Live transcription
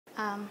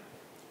Um,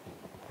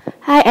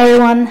 Hi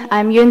everyone,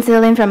 I'm Yun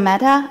Zilin from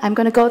Meta. I'm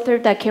going to go through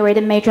the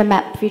Curated Major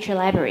Map Feature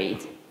Library.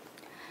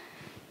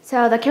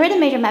 So the Curated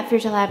Major Map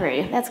Feature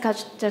Library, let's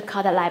just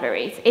call it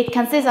libraries. It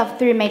consists of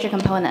three major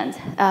components.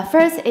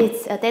 First,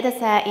 it's a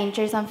dataset in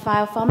JSON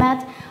file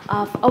format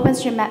of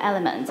OpenStreetMap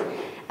elements.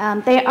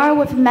 They are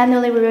with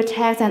manually reviewed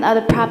text and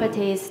other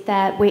properties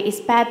that we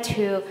expect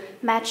to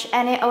match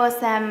any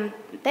OSM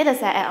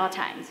dataset at all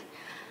times.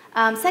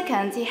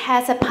 Second, it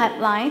has a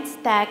pipeline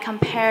that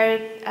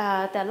compares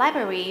the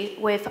library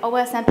with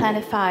OSM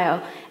planet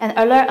file and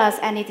alert us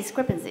any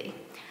discrepancy.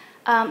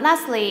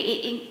 Lastly,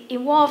 it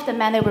involves the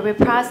manual review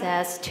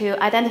process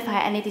to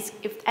identify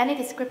if any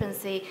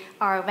discrepancy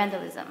or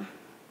vandalism.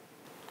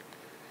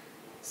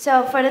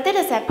 So for the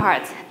dataset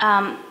part,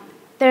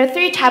 there are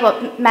three types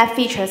of map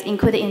features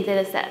included in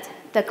dataset: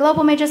 the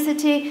global major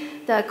city,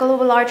 the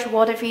global large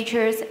water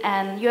features,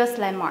 and US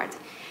landmark.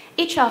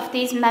 Each of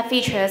these map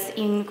features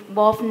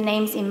involve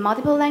names in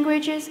multiple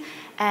languages,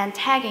 and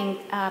tagging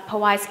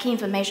provides key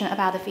information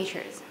about the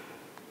features.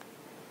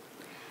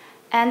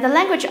 And the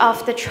language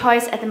of the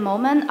choice at the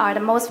moment are the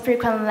most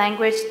frequent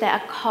language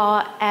that are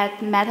called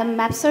at Meta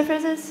map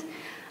surfaces.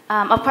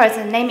 Of course,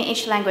 the name in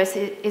each language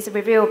is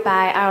reviewed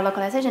by our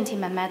localization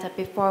team at Meta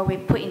before we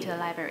put into the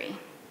library.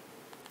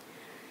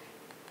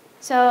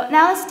 So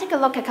now let's take a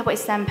look at a couple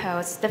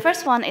examples. The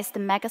first one is the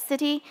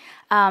megacity.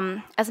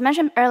 As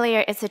mentioned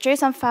earlier, it's a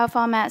JSON file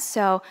format,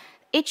 so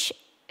each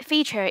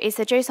feature is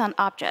a JSON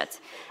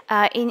object.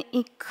 It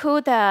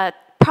includes the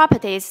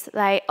properties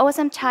like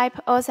OSM type,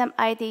 OSM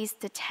IDs,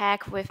 the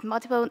tag with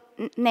multiple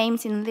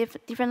names in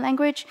different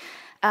language,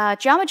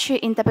 geometry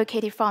in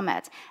WKT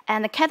format,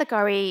 and the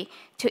category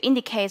to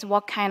indicate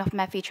what kind of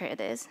map feature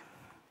it is.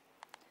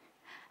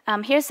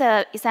 Here's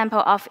an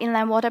example of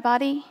inland water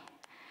body,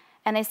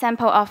 an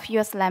example of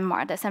US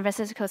landmark, the San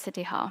Francisco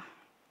City Hall.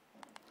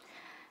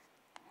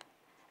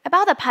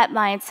 About the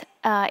pipelines,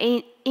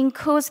 it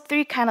includes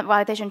three kinds of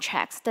validation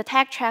checks: the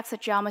tag checks, the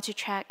geometry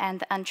check,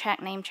 and the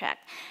unchecked name check.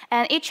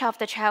 And each of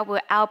the checks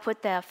will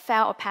output the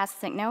fail or pass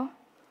signal.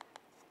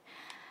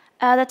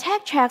 The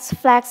tag checks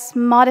flags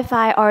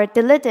modify or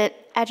deleted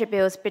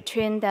attributes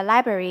between the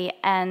library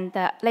and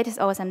the latest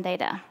OSM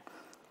data.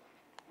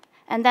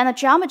 And then the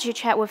geometry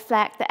check will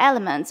flag the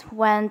elements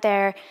when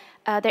there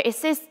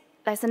exists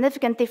a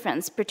significant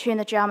difference between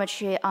the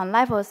geometry on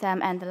live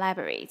OSM and the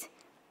library.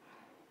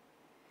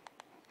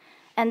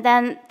 And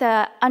then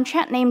the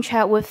unchecked name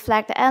check will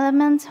flag the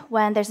element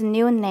when there's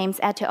new names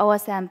added to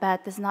OSM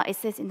but does not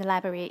exist in the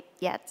library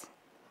yet.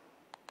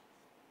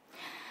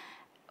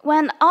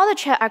 When all the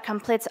checks are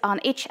complete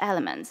on each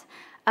element,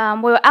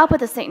 we will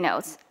output the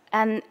signals.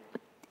 And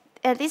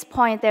at this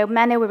point, the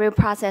manual review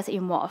process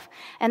involved.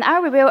 And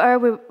our reviewer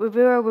will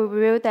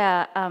review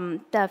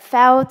the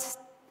failed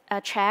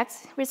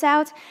checks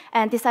result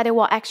and decided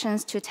what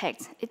actions to take.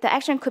 The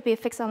action could be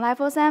fixed on live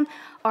OSM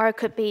or it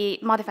could be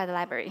modify the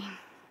library.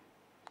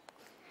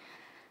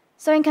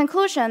 So in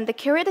conclusion, the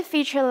curated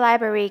feature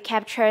library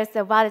captures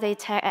the validated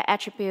tag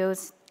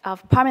attributes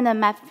of prominent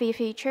map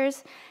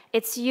features.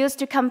 It's used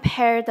to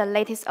compare the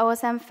latest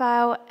OSM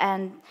file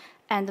and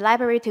the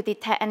library to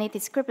detect any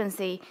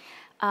discrepancy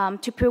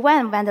to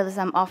prevent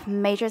vandalism of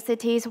major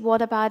cities,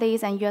 water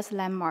bodies, and US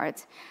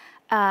landmarks.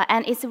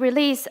 And it's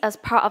released as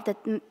part of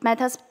the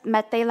Meta's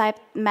Daylight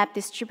map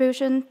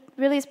distribution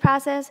release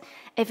process.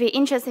 If you're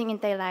interested in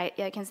Daylight,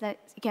 you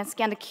can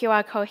scan the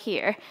QR code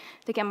here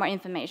to get more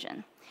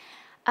information.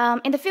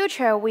 In the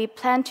future, we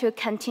plan to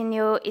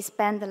continue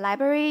expand the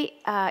library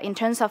in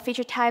terms of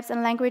feature types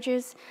and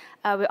languages.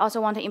 We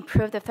also want to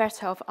improve the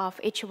threshold of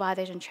each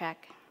validation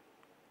check.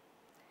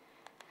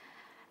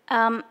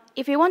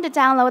 If you want to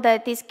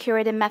download this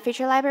curated map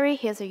feature library,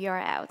 here's a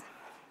URL.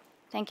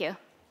 Thank you.